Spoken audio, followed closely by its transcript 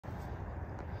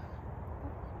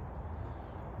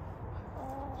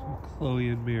Chloe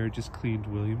and Mare just cleaned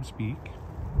William's beak.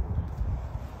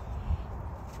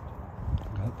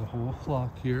 Got the whole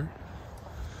flock here.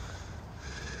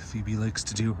 Phoebe likes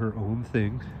to do her own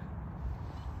thing.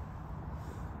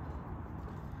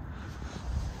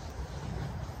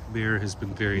 Mare has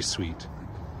been very sweet.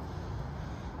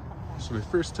 So when I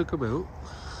first took him out,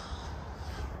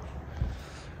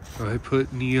 I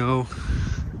put Neo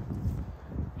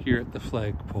here at the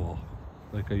flagpole,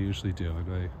 like I usually do,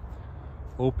 and I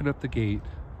open up the gate.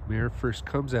 Mare first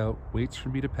comes out, waits for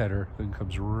me to pet her, then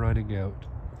comes running out.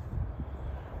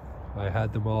 I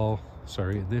had them all,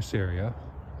 in this area.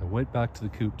 I went back to the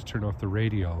coop to turn off the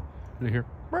radio, and I hear,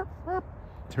 burp, burp.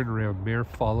 Turn around, Mare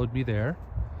followed me there.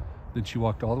 Then she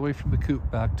walked all the way from the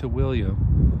coop back to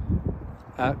William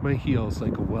at my heels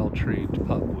like a well-trained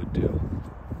pup would do.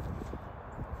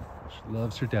 She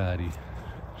loves her daddy.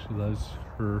 She loves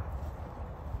her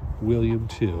William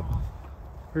too.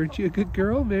 Aren't you a good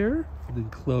girl, Mare? And then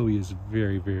Chloe is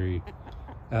very, very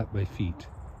at my feet.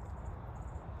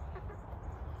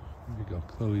 There you go.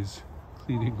 Chloe's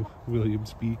cleaning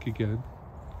William's beak again.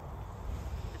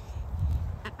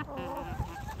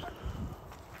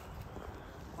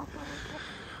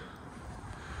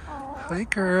 Hi,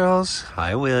 girls.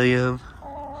 Hi, William.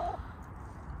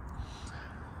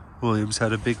 William's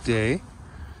had a big day.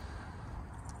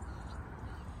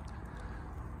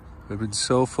 I've been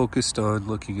so focused on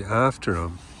looking after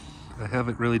him, I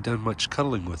haven't really done much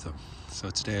cuddling with him. So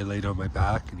today I laid on my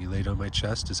back and he laid on my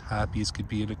chest as happy as could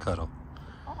be in a cuddle.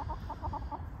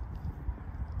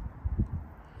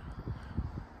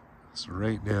 So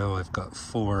right now I've got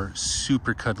 4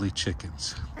 super cuddly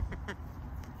chickens.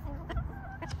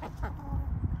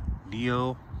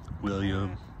 Neo,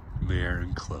 William, Mare,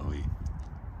 and Chloe.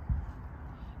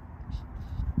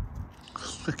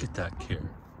 Look at that care.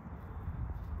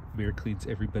 Mare cleans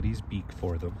everybody's beak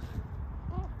for them.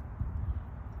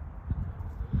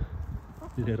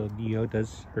 Little Neo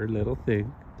does her little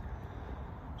thing.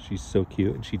 She's so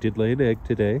cute, and she did lay an egg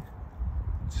today.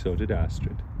 So did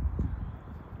Astrid.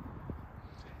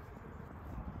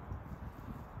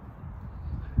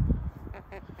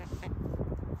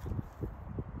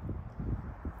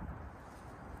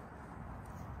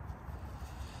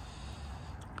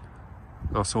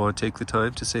 I also want to take the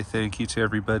time to say thank you to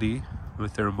everybody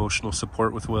with their emotional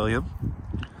support with William.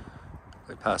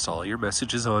 I pass all your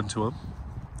messages on to him.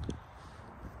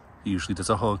 He usually does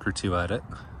a honk or two at it.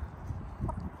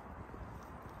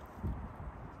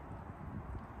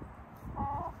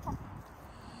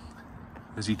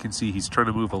 As you can see, he's trying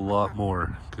to move a lot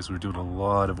more because we're doing a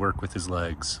lot of work with his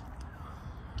legs.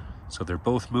 So they're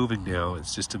both moving now.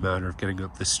 It's just a matter of getting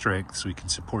up the strength so he can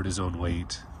support his own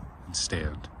weight and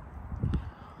stand.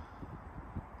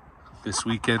 This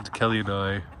weekend, Kelly and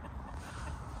I...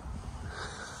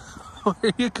 Where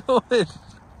are you going,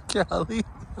 Kelly?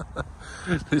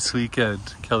 This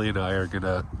weekend, Kelly and I are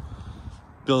gonna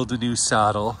build a new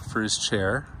saddle for his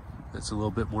chair that's a little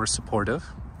bit more supportive.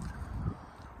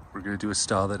 We're gonna do a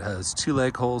style that has 2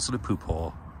 leg holes and a poop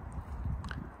hole.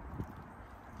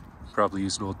 Probably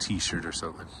use an old t-shirt or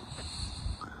something.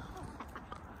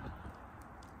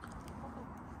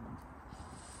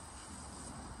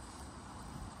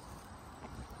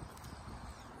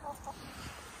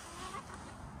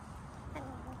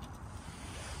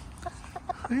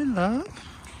 Hi, love.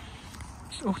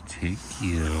 Oh, thank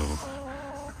you.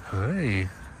 Hi.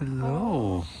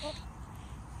 Hello.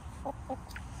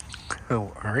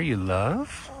 How are you,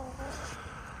 love?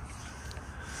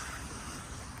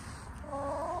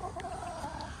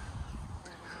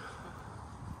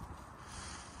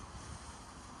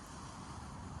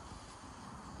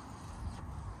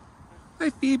 Hi,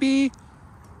 Phoebe.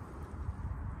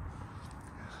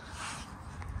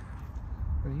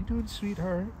 How are you doing,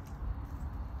 sweetheart?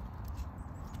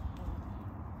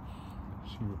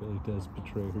 She really does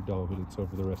betray her dominance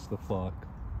over the rest of the flock.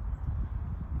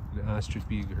 And Astrid,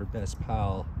 being her best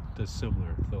pal, does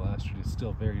similar, though Astrid is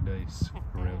still very nice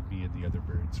around me and the other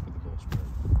birds for the most part.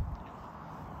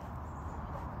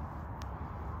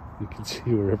 You can see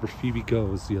wherever Phoebe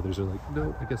goes, the others are like,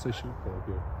 no, I guess I shouldn't go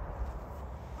here.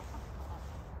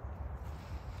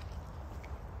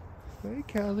 Hey,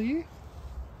 Kelly.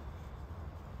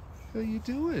 How you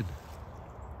doing?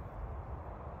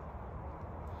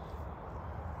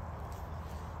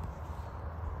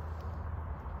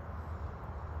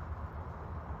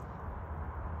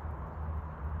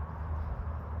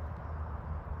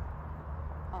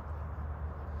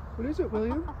 What is it,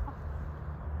 William?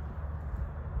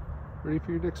 Ready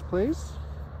for your next place?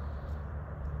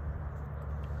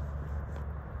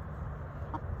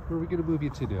 Where are we going to move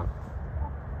you to now?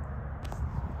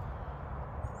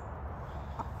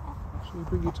 Should I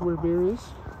bring you to where Bear is?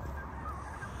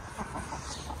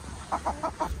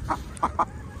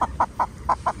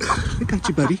 I got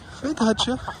you, buddy. I got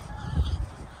you.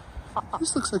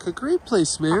 This looks like a great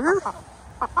place, Mare.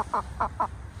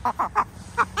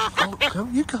 Oh, no,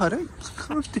 you got it.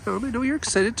 Calm down. I know you're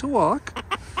excited to walk.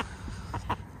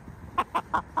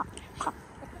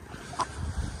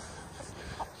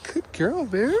 Good girl,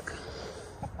 Mare.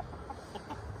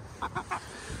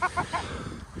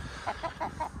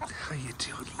 How you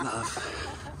doing, love?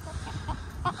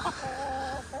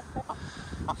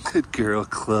 Good girl,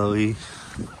 Chloe.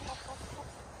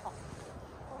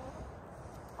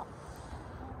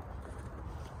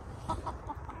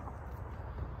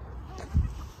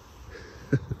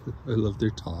 I love their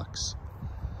talks.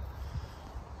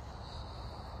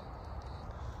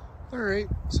 Alright,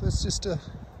 so it's just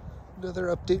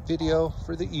another update video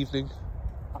for the evening.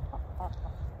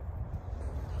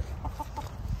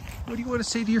 What do you want to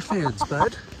say to your fans,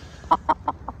 bud?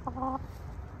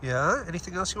 Yeah?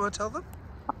 Anything else you want to tell them?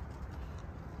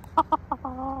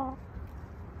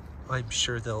 I'm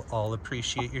sure they'll all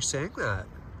appreciate your saying that.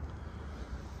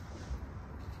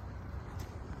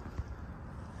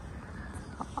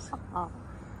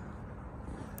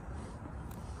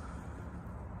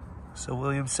 So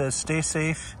William says, stay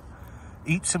safe,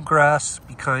 eat some grass,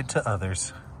 be kind to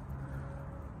others.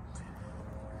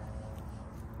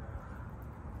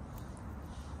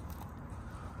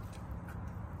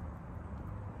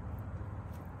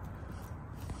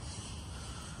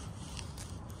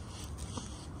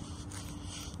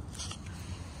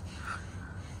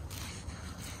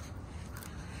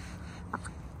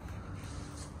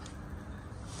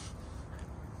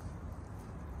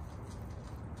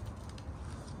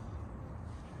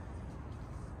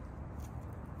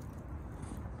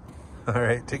 All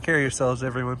right, take care of yourselves,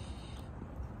 everyone.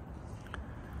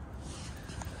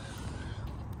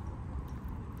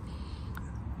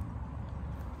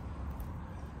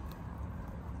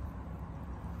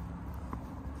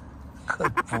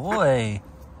 Good boy.